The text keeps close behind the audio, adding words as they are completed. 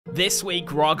This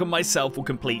week, Rargh and myself will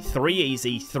complete 3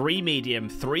 easy, 3 medium,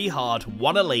 3 hard,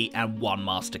 1 elite, and 1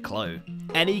 master clue.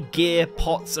 Any gear,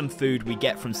 pots, and food we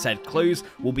get from said clues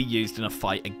will be used in a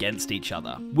fight against each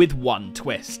other, with one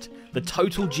twist. The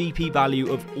total GP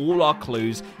value of all our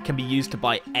clues can be used to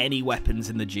buy any weapons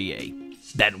in the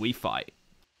GE. Then we fight.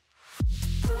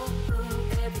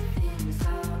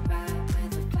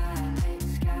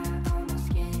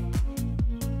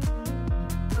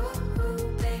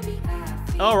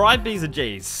 Alright, B's and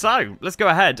G's. So, let's go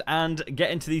ahead and get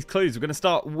into these clues. We're going to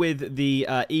start with the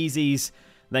easies,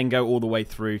 then go all the way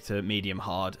through to medium,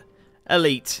 hard,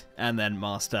 elite, and then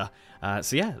master.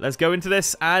 So yeah, let's go into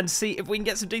this and see if we can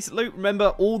get some decent loot. Remember,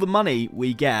 all the money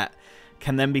we get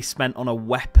can then be spent on a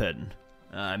weapon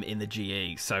in the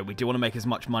GE. So we do want to make as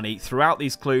much money throughout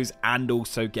these clues and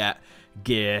also get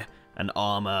gear and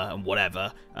armor and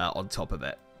whatever on top of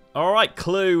it. Alright,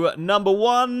 clue number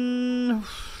 1...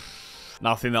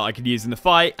 Nothing that I could use in the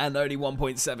fight, and only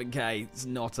 1.7k. It's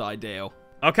not ideal.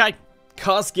 Okay,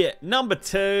 casket number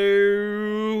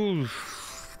 2.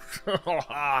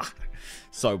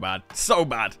 So bad. So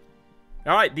bad.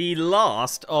 Alright, the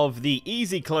last of the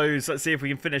easy clues. Let's see if we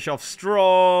can finish off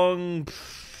strong.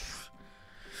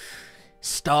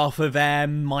 Staff of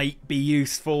M might be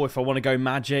useful if I want to go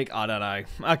magic. I don't know.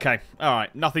 Okay,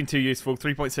 alright. Nothing too useful.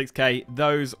 3.6k.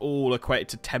 Those all equate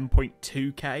to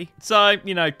 10.2k. So,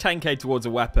 you know, 10k towards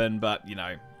a weapon, but, you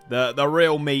know, the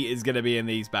real meat is going to be in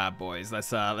these bad boys. Let's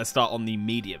start on the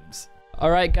mediums.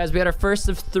 Alright, guys, we had our first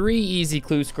of 3 easy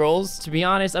clue scrolls. To be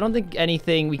honest, I don't think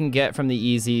anything we can get from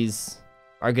the easies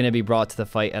are going to be brought to the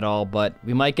fight at all, but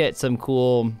we might get some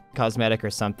cool cosmetic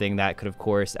or something that could, of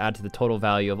course, add to the total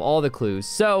value of all the clues.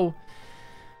 So,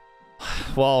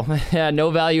 well, yeah,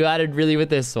 no value added really with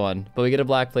this one, but we get a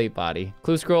black plate body.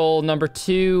 Clue scroll number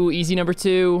 2, easy number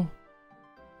 2.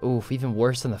 Oof, even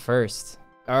worse than the first.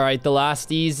 All right, the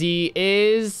last easy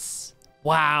is...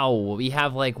 Wow, we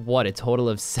have like, what, a total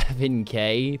of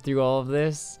 7k through all of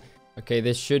this? Okay,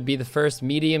 this should be the first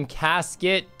medium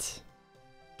casket.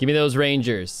 Give me those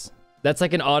Rangers. That's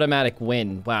like an automatic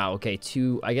win. Wow, okay,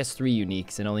 3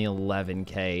 uniques and only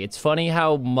 11k. It's funny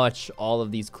how much all of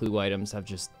these clue items have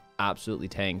just absolutely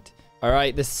tanked. All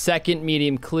right, the second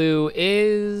medium clue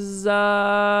is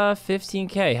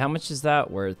 15k. How much is that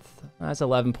worth? That's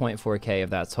 11.4k of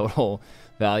that total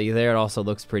value there. It also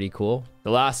looks pretty cool.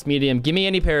 The last medium, give me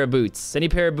any pair of boots. Any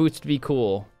pair of boots would be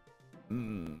cool.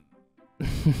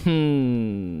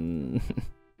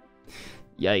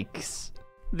 Yikes.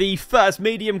 The first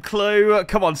medium clue.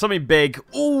 Come on, something big.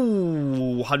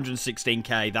 Ooh,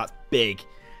 116k. That's big.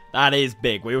 That is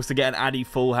big. We also get an Addy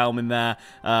full helm in there.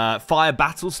 Fire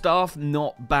battle staff.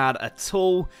 Not bad at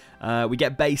all. We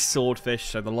get base swordfish,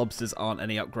 so the lobsters aren't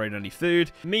any upgrade on any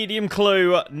food. Medium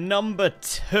clue number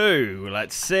 2.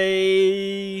 Let's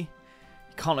see.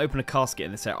 You can't open a casket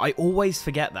in this area. I always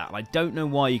forget that. And I don't know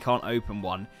why you can't open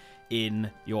one in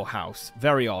your house.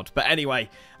 Very odd. But anyway,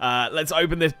 let's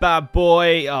open this bad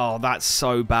boy. Oh, that's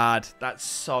so bad. That's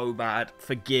so bad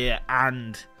for gear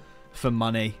and for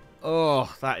money.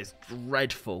 Oh, that is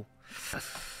dreadful.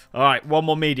 All right, one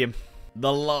more medium.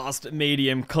 The last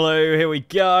medium clue. Here we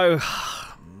go.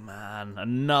 Man,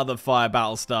 another fire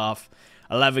battle staff.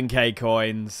 11k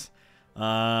coins.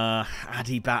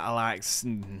 Addy battle axe.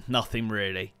 Nothing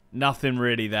really. Nothing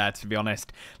really there, to be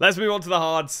honest. Let's move on to the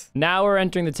hards. Now we're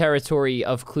entering the territory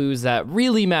of clues that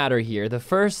really matter here. The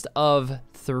first of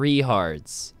 3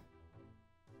 hards.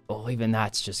 Oh, even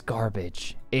that's just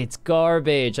garbage. It's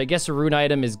garbage. I guess a rune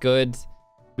item is good.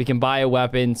 We can buy a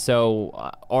weapon,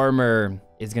 so armor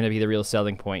is going to be the real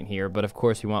selling point here. But of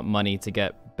course, we want money to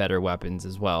get better weapons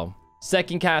as well.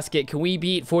 Second casket, can we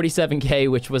beat 47k,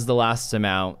 which was the last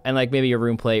amount? And like maybe a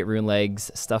rune plate, rune legs,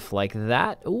 stuff like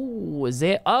that. Ooh, is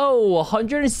it? Oh,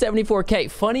 174k.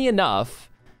 Funny enough,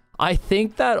 I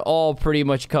think that all pretty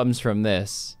much comes from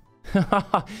this.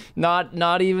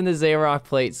 not even the Rargh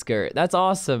plate skirt. That's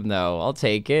awesome though. I'll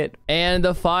take it. And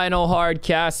the final hard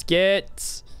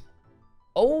casket.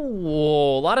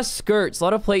 Oh, a lot of skirts, a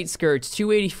lot of plate skirts.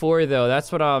 284 though.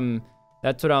 That's what I'm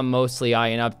mostly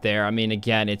eyeing up there. I mean,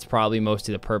 again, it's probably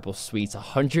mostly the purple sweets.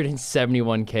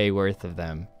 171k worth of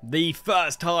them. The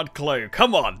first hard clue.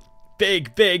 Come on.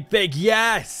 Big, big, big.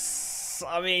 Yes.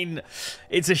 I mean,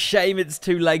 it's a shame it's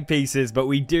 2 leg pieces, but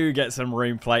we do get some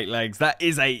rune plate legs. That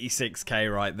is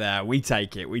 86k right there. We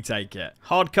take it. We take it.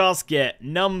 Hard casket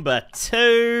number 2.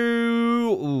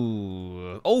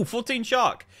 Ooh. Oh, 14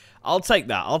 shark. I'll take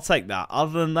that. I'll take that.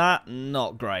 Other than that,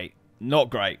 not great.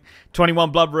 Not great. 21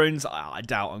 blood runes. I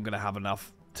doubt I'm going to have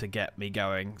enough to get me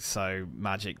going, so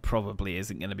magic probably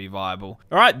isn't going to be viable.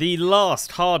 Alright, the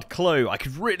last hard clue. I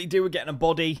could really do with getting a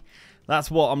body.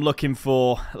 That's what I'm looking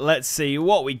for. Let's see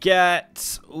what we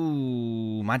get.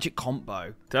 Ooh, magic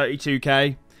combo.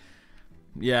 32k.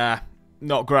 Yeah,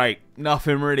 not great.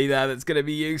 Nothing really there that's going to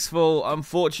be useful,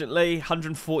 unfortunately.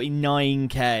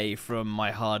 149k from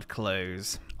my hard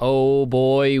clues. Oh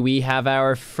boy, we have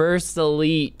our first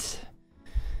elite.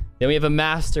 Then we have a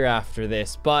master after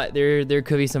this, but there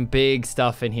could be some big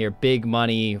stuff in here. Big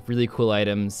money, really cool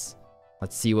items.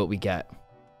 Let's see what we get.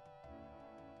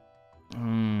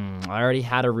 I already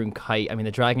had a rune kite. I mean,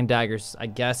 the dragon dagger's, I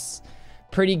guess,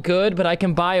 pretty good, but I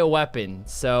can buy a weapon.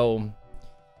 So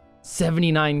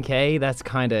 79k, that's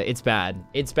kind of, it's bad.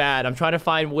 It's bad. I'm trying to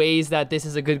find ways that this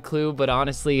is a good clue, but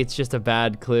honestly, it's just a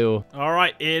bad clue. All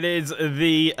right, it is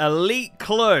the elite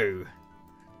clue.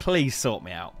 Please sort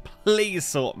me out. Please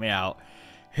sort me out.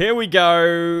 Here we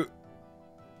go.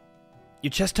 Your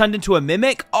chest turned into a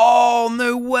mimic? Oh,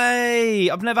 no way.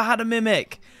 I've never had a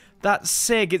mimic. That's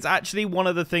sick. It's actually one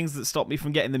of the things that stopped me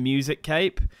from getting the music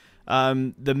cape.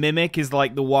 The mimic is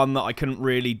like the one that I couldn't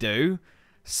really do.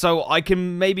 So I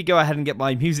can maybe go ahead and get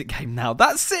my music cape now.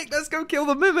 That's sick. Let's go kill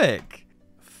the mimic.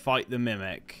 Fight the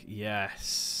mimic.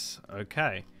 Yes.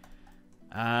 Okay.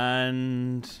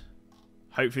 And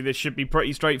hopefully this should be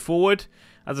pretty straightforward.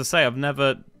 As I say, I've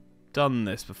never done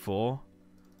this before.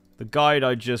 The guide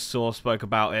I just saw spoke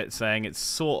about it, saying it's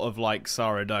sort of like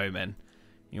Saradomin.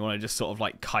 You want to just sort of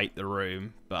like kite the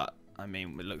room. But, I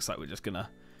mean, it looks like we're just going to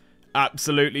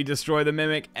absolutely destroy the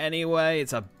mimic anyway.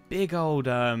 It's a big old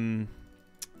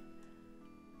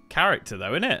character,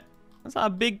 though, isn't it? That's not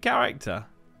a big character.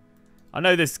 I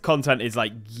know this content is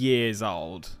like years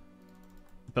old,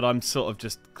 but I'm sort of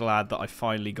just glad that I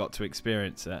finally got to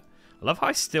experience it. I love how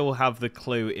I still have the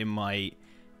clue in my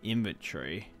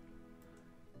inventory.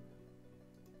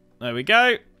 There we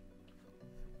go.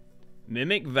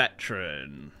 Mimic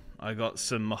Veteran. I got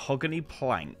some mahogany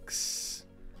planks.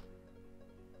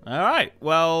 Alright,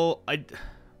 well,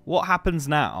 what happens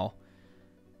now?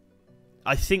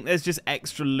 I think there's just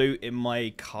extra loot in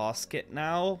my casket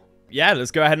now. Yeah,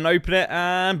 let's go ahead and open it,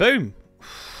 and boom.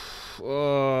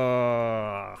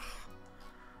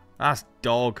 That's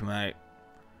dog, mate.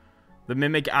 The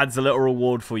Mimic adds a little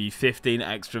reward for you. 15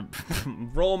 extra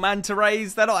raw manta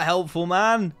rays. They're not helpful,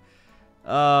 man.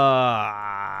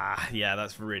 Yeah,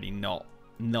 that's really not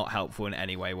helpful in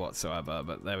any way whatsoever,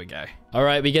 but there we go. All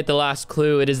right, we get the last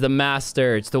clue. It is the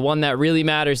master. It's the one that really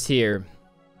matters here.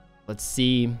 Let's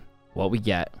see what we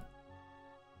get.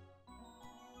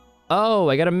 Oh,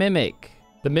 I got a Mimic.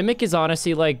 The Mimic is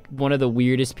honestly like one of the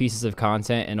weirdest pieces of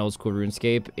content in old school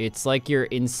RuneScape. It's like you're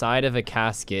inside of a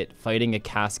casket, fighting a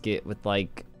casket with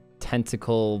like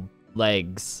tentacle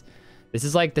legs. This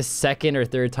is like the second or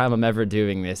third time I'm ever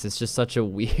doing this. It's just such a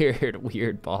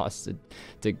weird boss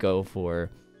to go for.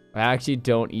 I actually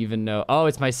don't even know. Oh,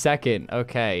 it's my second.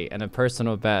 Okay, and a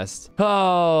personal best.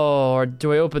 Oh, or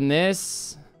do I open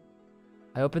this?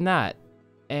 I open that.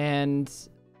 And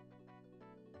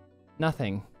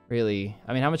nothing, really.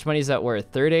 I mean, how much money is that worth?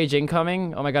 Third age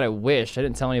incoming? Oh my god, I wish. I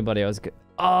didn't tell anybody I was good.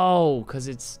 Oh, because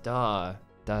it's I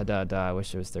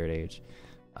wish it was third age.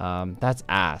 That's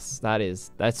ass.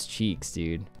 That's cheeks,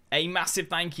 dude. A massive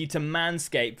thank you to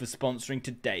Manscaped for sponsoring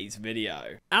today's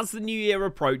video. As the new year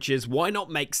approaches, why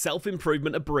not make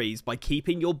self-improvement a breeze by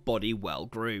keeping your body well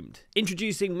groomed?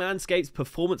 Introducing Manscaped's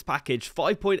Performance Package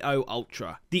 5.0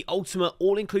 Ultra, the ultimate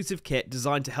all-inclusive kit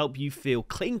designed to help you feel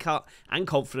clean-cut and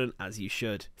confident as you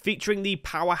should. Featuring the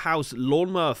powerhouse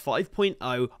Lawnmower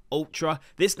 5.0 Ultra,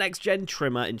 this next-gen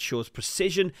trimmer ensures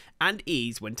precision and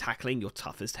ease when tackling your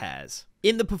toughest hairs.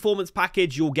 In the performance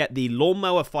package, you'll get the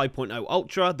Lawnmower 5.0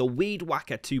 Ultra, the Weed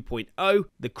Whacker 2.0,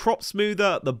 the Crop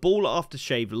Smoother, the Ball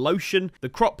Aftershave Lotion, the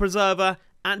Crop Preserver,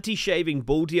 Anti-Shaving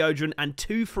Ball Deodorant, and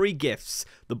 2 free gifts,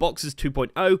 the Boxers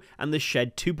 2.0 and the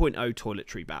Shed 2.0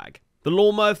 Toiletry Bag. The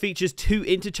Lawnmower features 2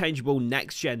 interchangeable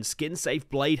next-gen skin-safe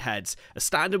blade heads, a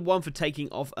standard one for taking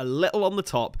off a little on the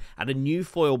top, and a new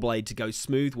foil blade to go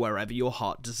smooth wherever your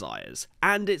heart desires.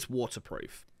 And it's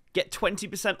waterproof. Get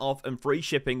 20% off and free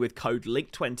shipping with code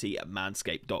LINK20 at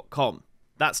manscaped.com.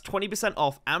 That's 20%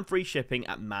 off and free shipping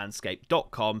at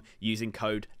manscaped.com using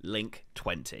code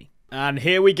LINK20. And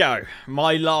here we go.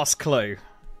 My last clue.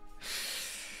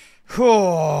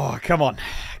 Oh, come on.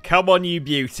 Come on, you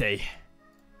beauty.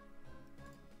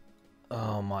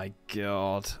 Oh my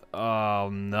god. Oh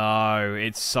no.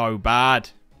 It's so bad.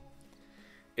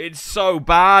 It's so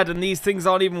bad, and these things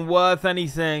aren't even worth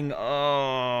anything.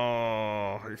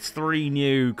 Oh, it's 3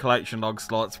 new collection log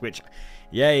slots, which,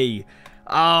 yay.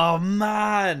 Oh,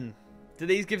 man. Do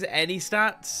these give any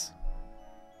stats?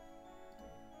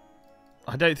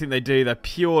 I don't think they do. They're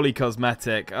purely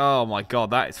cosmetic. Oh my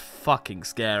god, that is fucking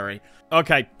scary.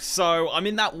 Okay, so I'm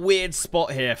in that weird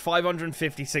spot here,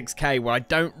 556k, where I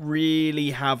don't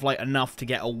really have like enough to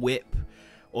get a whip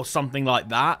or something like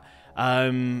that.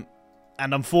 And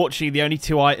unfortunately, the only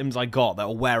two items I got that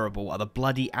are wearable are the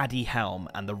bloody Addy helm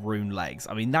and the rune legs.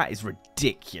 I mean, that is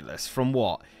ridiculous. From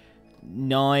what?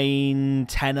 9,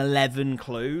 10, 11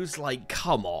 clues? Like,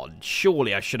 come on.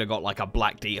 Surely I should have got like a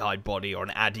black d'hide body or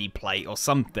an Addy plate or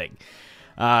something.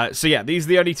 So yeah, these are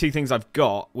the only two things I've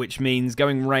got, which means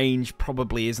going range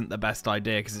probably isn't the best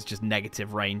idea because it's just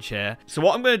negative range here. So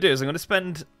what I'm going to do is I'm going to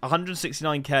spend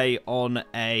 169k on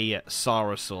a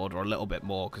Sara sword, or a little bit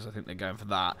more because I think they're going for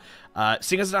that.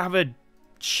 Seeing as I don't have a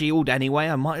shield anyway,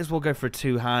 I might as well go for a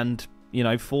two-hand, you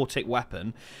know, 4-tick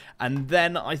weapon. And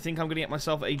then I think I'm going to get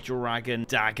myself a dragon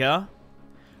dagger.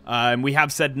 We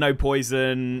have said no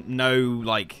poison, no,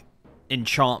 like,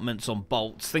 enchantments on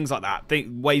bolts, things like that.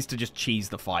 Ways to just cheese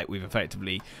the fight. We've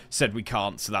effectively said we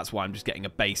can't, so that's why I'm just getting a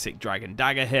basic dragon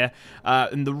dagger here.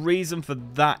 And the reason for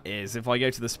that is, if I go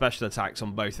to the special attacks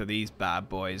on both of these bad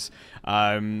boys,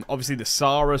 obviously the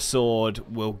Sara sword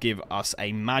will give us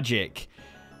a magic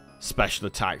special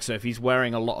attack. So if he's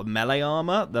wearing a lot of melee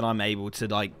armor, then I'm able to,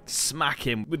 like, smack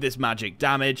him with this magic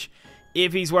damage.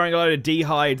 If he's wearing a load of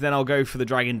d'hide, then I'll go for the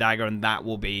dragon dagger, and that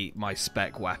will be my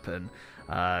spec weapon.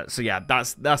 So yeah,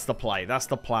 that's the play. That's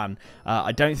the plan.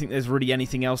 I don't think there's really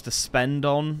anything else to spend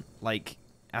on. Like,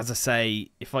 as I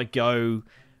say, if I go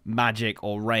magic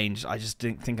or range, I just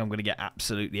think I'm going to get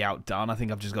absolutely outdone. I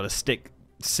think I've just got to stick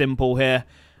simple here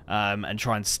and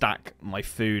try and stack my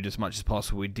food as much as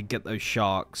possible. We did get those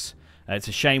sharks. It's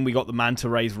a shame we got the manta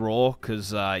rays raw,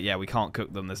 because, yeah, we can't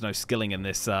cook them. There's no skilling in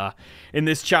this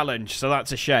challenge, so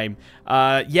that's a shame.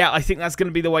 Yeah, I think that's going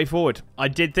to be the way forward. I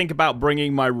did think about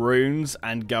bringing my runes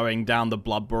and going down the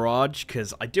blood barrage,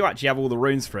 because I do actually have all the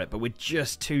runes for it, but we're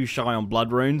just too shy on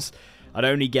blood runes. I'd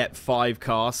only get 5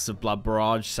 casts of blood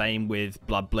barrage. Same with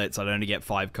blood blitz. I'd only get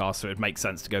 5 casts, so it makes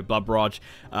sense to go blood barrage.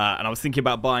 And I was thinking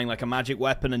about buying, like, a magic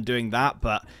weapon and doing that,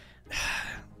 but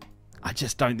I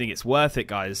just don't think it's worth it,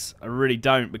 guys. I really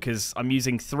don't, because I'm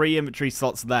using 3 inventory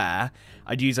slots there.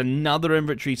 I'd use another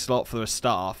inventory slot for the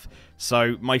staff.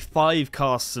 So my 5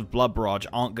 casts of blood barrage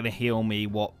aren't going to heal me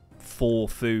what 4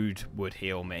 food would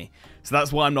heal me. So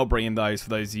that's why I'm not bringing those, for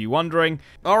those of you wondering.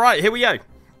 All right, here we go.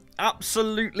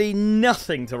 Absolutely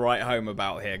nothing to write home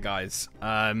about here, guys.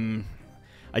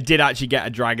 I did actually get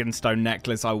a dragonstone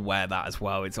necklace. I'll wear that as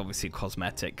well. It's obviously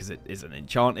cosmetic because it isn't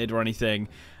enchanted or anything.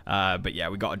 But yeah,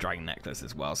 we got a dragon necklace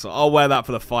as well. So I'll wear that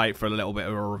for the fight for a little bit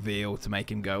of a reveal to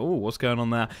make him go, oh, what's going on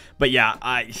there? But yeah,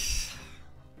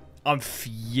 I'm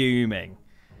fuming.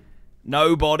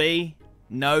 No body,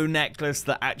 no necklace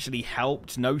that actually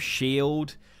helped, no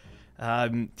shield.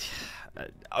 Only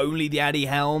the Addy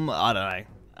helm. I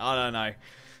don't know.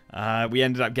 We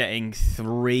ended up getting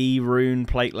 3 rune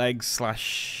plate legs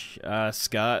 /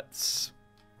 skirts.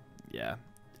 Yeah.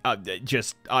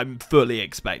 I'm fully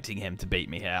expecting him to beat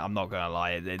me here. I'm not going to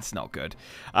lie. It's not good.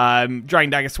 Dragon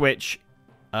dagger switch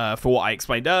for what I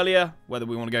explained earlier, whether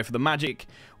we want to go for the magic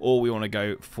or we want to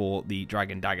go for the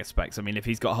dragon dagger specs. I mean, if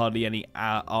he's got hardly any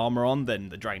armor on, then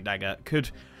the dragon dagger could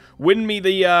win me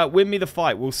the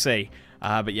fight. We'll see.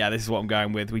 But yeah, this is what I'm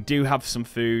going with. We do have some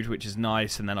food, which is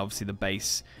nice, and then obviously the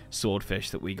base swordfish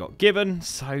that we got given.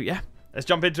 So yeah, let's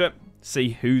jump into it, see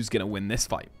who's going to win this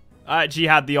fight. I actually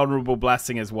had the honorable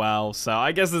blessing as well, so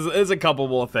I guess there's a couple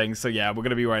more things. So yeah, we're going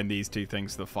to be wearing these 2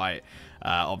 things for the fight.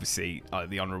 Obviously,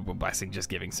 the honorable blessing, just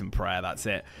giving some prayer, that's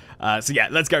it. So yeah,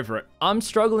 let's go for it. I'm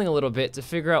struggling a little bit to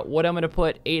figure out what I'm going to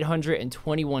put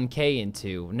 821k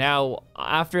into. Now,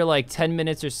 after like 10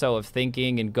 minutes or so of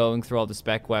thinking and going through all the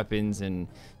spec weapons and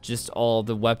just all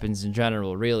the weapons in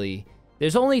general, really,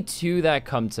 there's only 2 that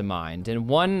come to mind. And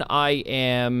one I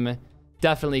am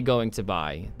definitely going to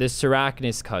buy, the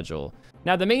Sarachnis Cudgel.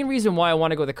 Now, the main reason why I want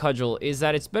to go with the Cudgel is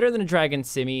that it's better than a Dragon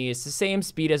Simi. It's the same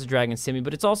speed as a Dragon Simi,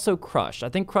 but it's also Crush. I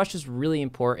think Crush is really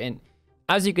important.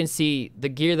 As you can see, the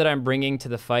gear that I'm bringing to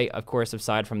the fight, of course,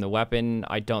 aside from the weapon,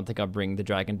 I don't think I'll bring the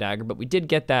Dragon Dagger, but we did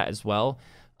get that as well.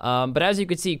 But as you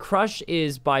can see, Crush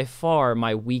is by far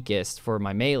my weakest for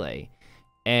my melee.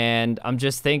 And I'm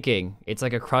just thinking, it's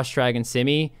like a Crush Dragon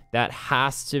Simi. That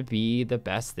has to be the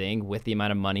best thing with the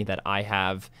amount of money that I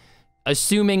have.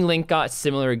 Assuming Link got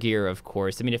similar gear, of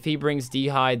course. I mean, if he brings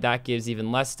d'hide, that gives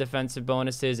even less defensive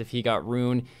bonuses. If he got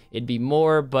rune, it'd be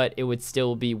more, but it would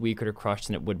still be weaker to Crush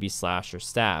than it would be slash or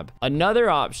stab. Another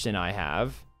option I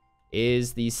have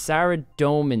is the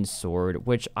Saradomin sword,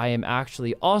 which I am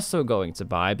actually also going to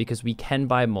buy because we can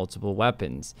buy multiple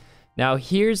weapons. Now,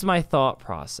 here's my thought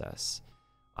process.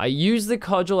 I use the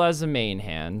cudgel as a main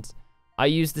hand. I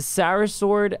use the Sarah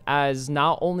sword as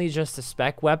not only just a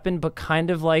spec weapon, but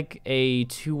kind of like a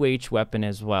 2H weapon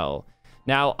as well.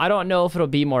 Now, I don't know if it'll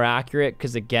be more accurate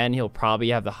because, again, he'll probably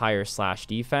have the higher slash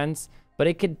defense, but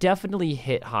it could definitely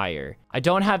hit higher. I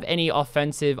don't have any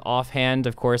offensive offhand,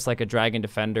 of course, like a Dragon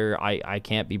Defender I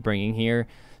can't be bringing here.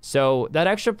 So that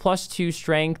extra +2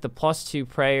 strength, the +2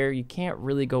 prayer, you can't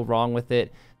really go wrong with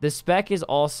it. The spec is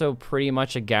also pretty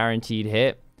much a guaranteed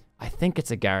hit. I think it's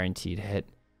a guaranteed hit,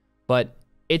 but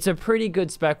it's a pretty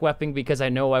good spec weapon because I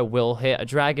know I will hit. A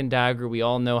Dragon Dagger, we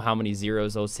all know how many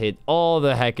zeros those hit all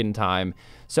the heckin' time.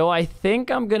 So I think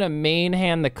I'm going to main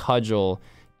hand the Cudgel.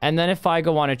 And then if I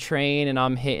go on a train and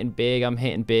I'm hitting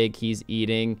big, he's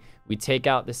eating. We take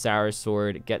out the Sarah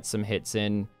Sword, get some hits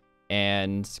in,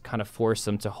 and kind of force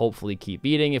him to hopefully keep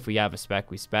eating. If we have a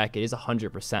spec, we spec. It is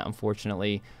 100%,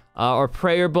 unfortunately. Our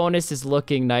prayer bonus is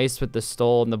looking nice with the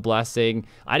stole and the blessing.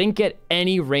 I didn't get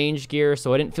any range gear,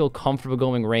 so I didn't feel comfortable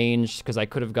going range because I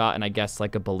could have gotten, I guess,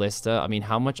 like a ballista. I mean,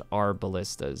 how much are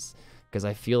ballistas? Because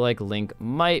I feel like Link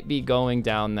might be going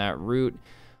down that route.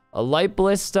 A light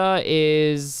ballista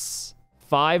is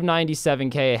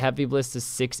 597k. A heavy ballista is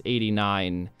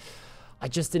 689. I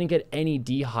just didn't get any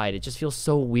D-hide. It just feels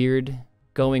so weird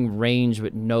going range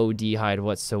with no D-hide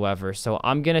whatsoever. So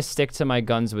I'm going to stick to my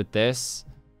guns with this.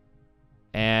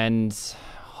 And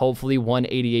hopefully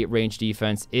 188 range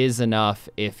defense is enough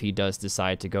if he does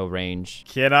decide to go range.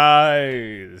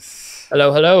 Kiddos.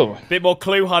 Hello, hello. Bit more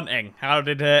clue hunting. How'd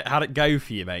it go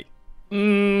for you, mate?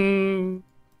 No,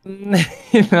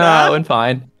 it went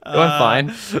fine. It went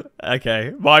fine.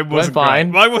 Okay. Mine wasn't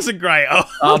fine. Great. Mine wasn't great.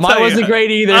 Mine wasn't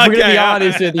great either. Okay, We're going to be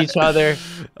honest with each other.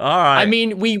 All right. I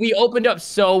mean, we opened up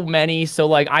so many, so,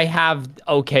 like, I have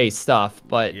okay stuff,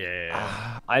 but... Yeah.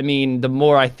 I mean, the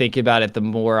more I think about it, the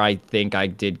more I think I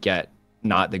did get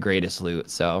not the greatest loot.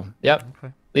 So, yep.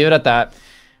 Okay. Leave it at that.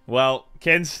 Well,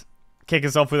 Kins, kick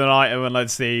us off with an item and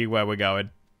let's see where we're going.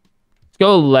 Let's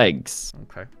go legs.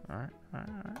 Okay. All right.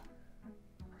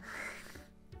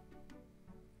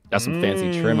 Got some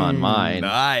fancy trim on mine.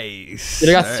 Nice.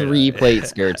 I got 3 plate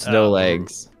skirts, no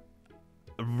legs.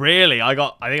 Really? I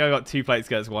think I got 2 plate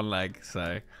skirts, 1 leg,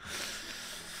 so...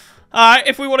 Alright,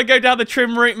 if we want to go down the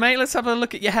trim route, mate, let's have a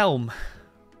look at your helm.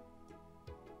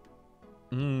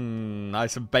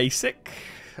 Nice and basic.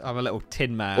 I'm a little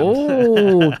tin man.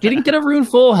 Oh, didn't get a rune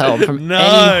full helm from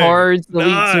any Hards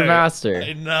Elite 2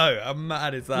 Master. No, how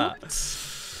mad is that? What?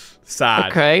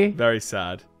 Sad. Okay. Very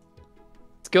sad.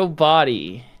 Let's go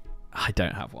body. I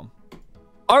don't have one.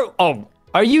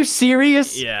 Are you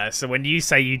serious? Yeah, so when you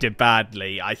say you did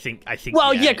badly, I think.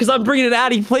 Well, yeah, because I'm bringing an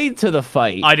Addy plate to the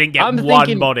fight. I didn't get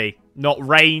one body. Not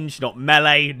range, not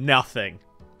melee, nothing.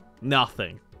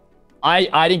 Nothing.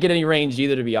 I didn't get any range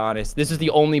either, to be honest. This is the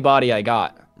only body I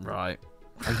got. Right.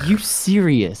 Are you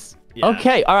serious? Yeah.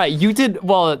 Okay, all right. You did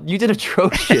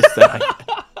atrocious.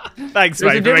 Thanks, There's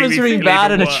mate. a difference between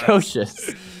bad and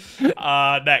atrocious.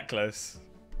 Necklace.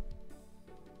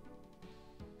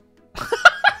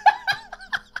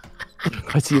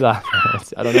 What's he laughing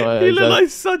at? I don't know what You look like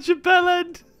such a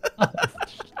bellend.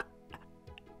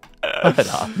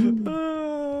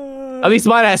 At least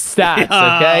mine has stats,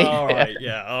 okay? Alright,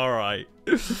 yeah, alright.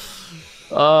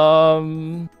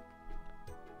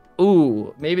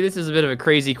 Ooh, maybe this is a bit of a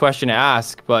crazy question to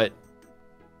ask, but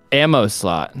ammo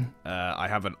slot. I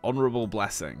have an honorable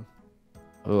blessing.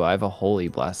 Ooh, I have a holy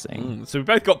blessing. So we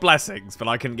both got blessings, but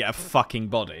I couldn't get a fucking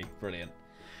body. Brilliant.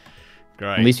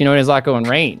 Great. At least you know it does not go in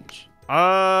range.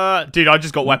 Dude, I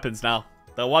just got weapons now.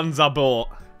 The ones I bought.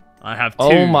 I have 2.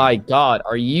 Oh my god,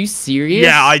 are you serious?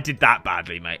 Yeah, I did that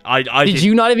badly, mate. Did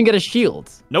you not even get a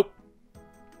shield? Nope.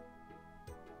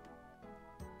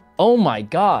 Oh my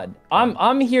god.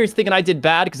 I'm here thinking I did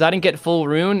bad because I didn't get full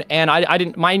rune, and I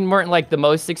didn't. Mine weren't like the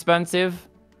most expensive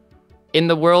in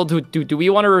the world. Do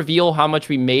we want to reveal how much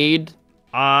we made?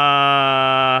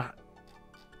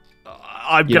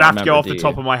 I'm gonna have to go off the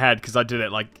top of my head because I did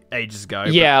it like ages ago.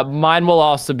 Yeah, mine will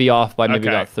also be off by maybe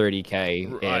about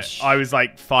 30k-ish. I was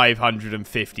like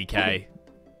 550k.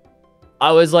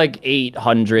 I was like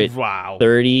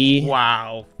 830.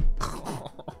 Wow.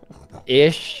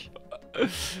 Ish.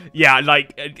 Yeah,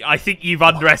 like I think you've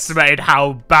underestimated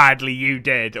how badly you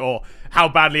did, or how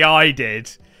badly I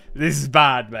did. This is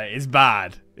bad, mate. It's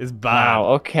bad. It's bad.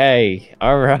 Wow. Okay.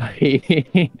 All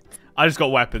right. I just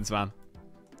got weapons, man.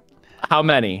 How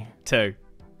many? 2.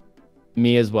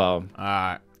 Me as well.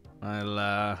 Alright.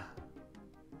 I'll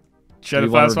show the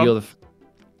first one?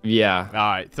 Yeah.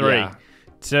 Alright, 3,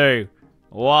 2,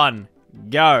 1,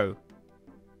 go.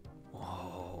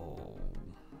 Oh.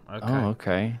 Okay. Oh,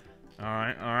 okay.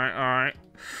 Alright.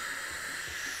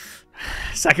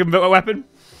 Second weapon.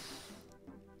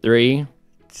 3,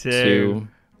 2, 2,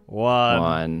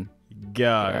 1.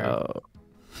 Go.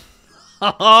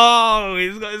 Oh,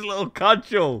 he's got his little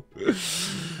cudgel.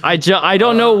 I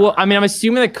don't know what. I mean, I'm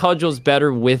assuming the cudgel's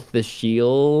better with the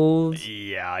shield.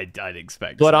 Yeah, I'd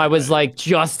expect. But so, I was like,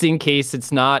 just in case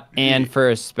it's not, and for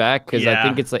a spec, because I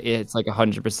think it's like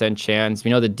 100% chance.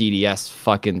 We know the DDS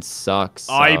fucking sucks.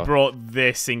 So. I brought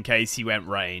this in case he went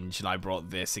range, and I brought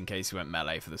this in case he went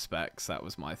melee for the specs. That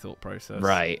was my thought process.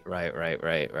 Right.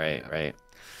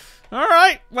 All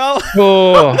right, well,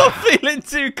 Oh. I'm not feeling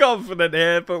too confident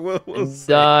here, but we'll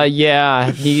see.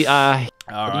 Yeah, he, All what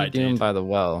are you right, doing dude. by the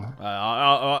well?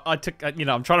 I took,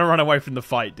 I'm trying to run away from the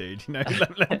fight, dude. Let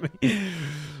me.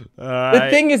 All right. The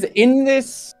thing is, in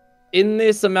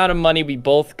this amount of money we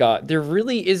both got, there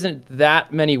really isn't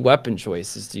that many weapon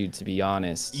choices, dude, to be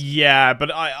honest. Yeah,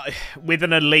 but I with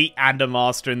an elite and a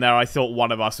master in there, I thought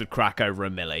one of us would crack over a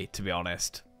melee, to be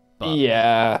honest. But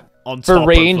yeah. on For top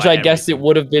range, of, like, I guess it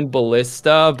would have been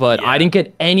ballista, but I didn't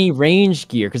get any range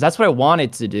gear because that's what I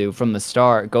wanted to do from the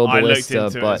start. Go ballista, I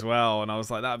looked into it as well, and I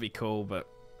was like, that'd be cool, but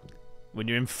when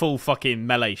you're in full fucking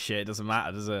melee shit, it doesn't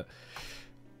matter, does it?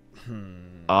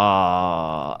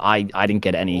 I didn't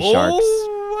get any sharks.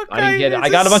 Ooh, okay, I didn't get. I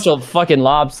got a bunch of fucking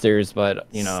lobsters, but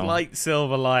you know. Slight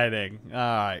silver lining. All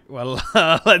right, well,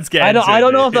 let's get. I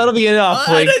don't know if that'll be enough.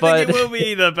 I don't but... think it will be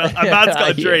either. But a man's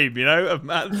got a dream, you know. A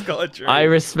man's got a dream. I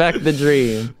respect the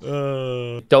dream.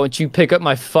 Don't you pick up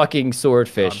my fucking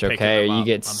swordfish, okay? Or you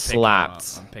get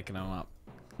slapped. I'm picking them up.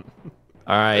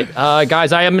 All right,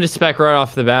 guys, I am gonna spec right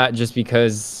off the bat just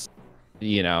because,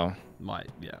 you know.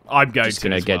 I'm going just to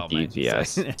gonna as get well,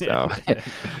 DPS. Mate, so, all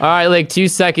right, like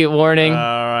 2-second warning. All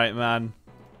right, man.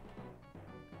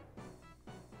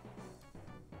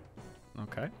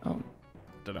 Okay. Oh,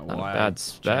 don't know not why a bad I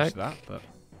spec. changed that, but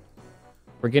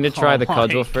we're gonna try the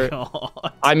cudgel my first.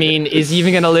 God. I mean, is he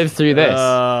even gonna live through this?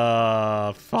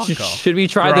 Fuck off. Should we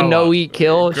try Grow the no up. eat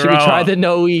kill? Should we Grow try up. the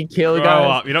no eat kill, Grow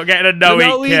guys? up. You're not getting a no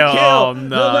eat kill. Oh no.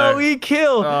 The no eat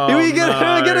kill. Oh, We're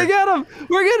gonna no. get him.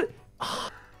 We're gonna.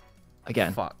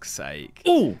 Again. Fuck's sake.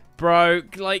 Ooh. Bro,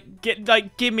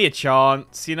 give me a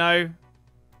chance, you know?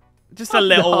 Just a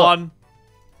little one.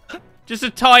 Just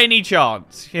a tiny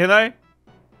chance, you know?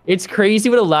 It's crazy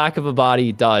what a lack of a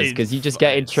body does, because you just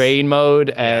get in train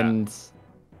mode and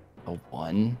a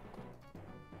 1.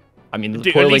 I mean,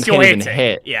 the coiling can't even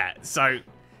hit. Yeah, so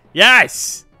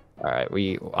yes. All right,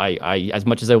 I as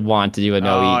much as I want to do a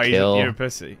no eat kill. You're a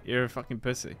pussy. You're a fucking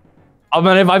pussy. I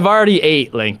mean, I've already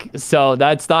ate Link, so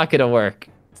that's not gonna work.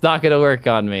 It's not gonna work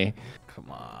on me.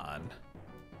 Come on.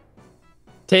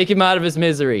 Take him out of his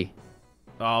misery.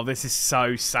 Oh, this is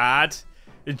so sad.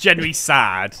 It's genuinely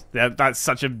sad. That's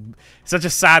such a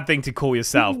sad thing to call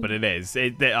yourself, but it is.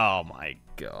 Oh my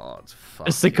god.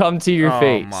 Fuck. Succumb to your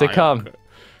fate. Succumb. God.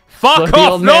 Fuck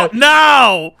off! Not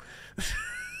now.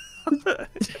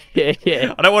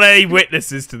 Yeah. I don't want any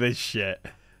witnesses to this shit.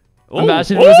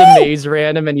 Imagine if it was a maze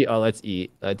random and you. Oh, let's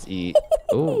eat. Let's eat.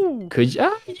 Oh, could you?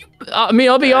 I mean,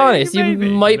 I'll be honest. You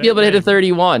might be able to hit a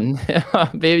 31.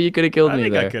 Maybe you could have killed me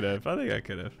there. I think I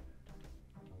could have.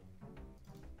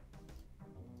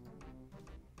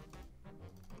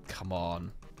 Come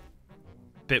on.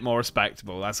 Bit more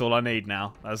respectable. That's all I need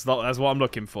now. That's what I'm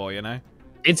looking for, you know?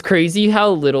 It's crazy how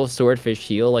little swordfish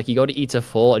heal. Like, you go to eat to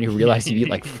full and you realize you eat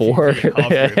like 4.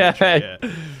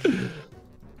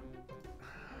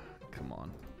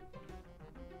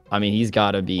 I mean, he's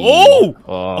got to be.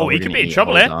 Oh, he could be in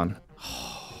trouble here. All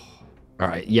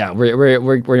right, yeah,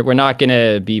 we're not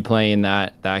gonna be playing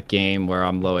that game where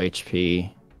I'm low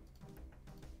HP.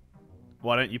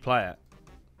 Why don't you play it?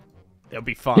 It'll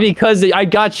be fun. Because I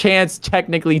got chance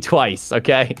technically twice.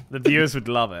 Okay. The viewers would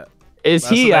love it. Is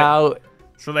he out?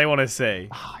 That's what they want to see.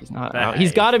 Oh, he's not out.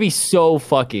 He's got to be so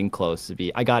fucking close to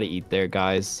be. I gotta eat there,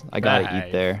 guys. I gotta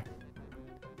eat there.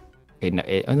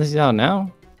 Unless he's out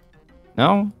now.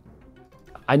 No.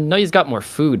 I know he's got more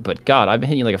food, but God, I've been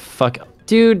hitting you like a fuck,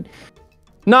 dude.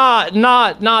 Not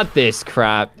this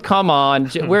crap. Come on,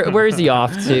 where's he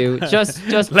off to?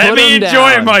 Just let me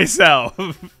enjoy myself.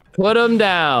 Put him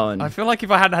down. I feel like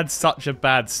if I hadn't had such a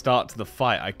bad start to the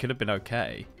fight, I could have been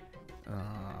okay.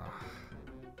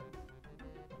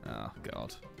 Oh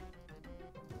God.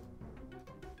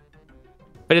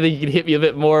 I think you could hit me a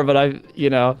bit more, but I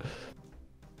don't know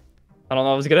if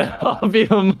I was gonna help you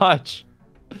much.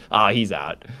 Oh, he's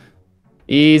out.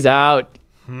 He's out.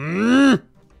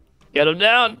 Get him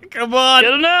down. Come on.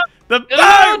 Get him down. Get him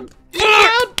down.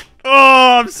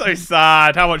 Oh, I'm so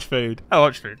sad. How much food?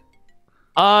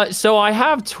 So I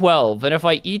have 12, and if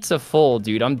I eat a full,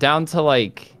 dude, I'm down to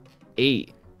like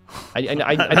 8.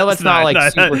 I know that's not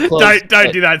like super close.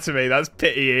 Don't do that to me. That's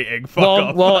pity eating. Fuck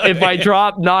off. Well, if I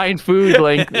drop 9 food,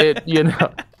 Link, you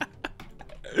know.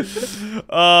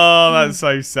 Oh, that's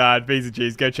so sad. B's and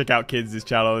G's, go check out Kids'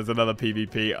 channel. There's another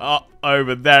PvP up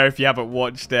over there if you haven't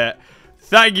watched it.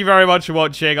 Thank you very much for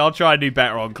watching. I'll try and do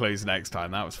better on clues next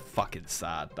time. That was fucking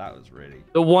sad. That was really...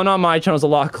 The one on my channel is a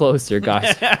lot closer,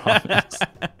 guys. I promise.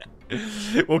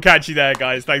 We'll catch you there,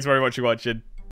 guys. Thanks very much for watching.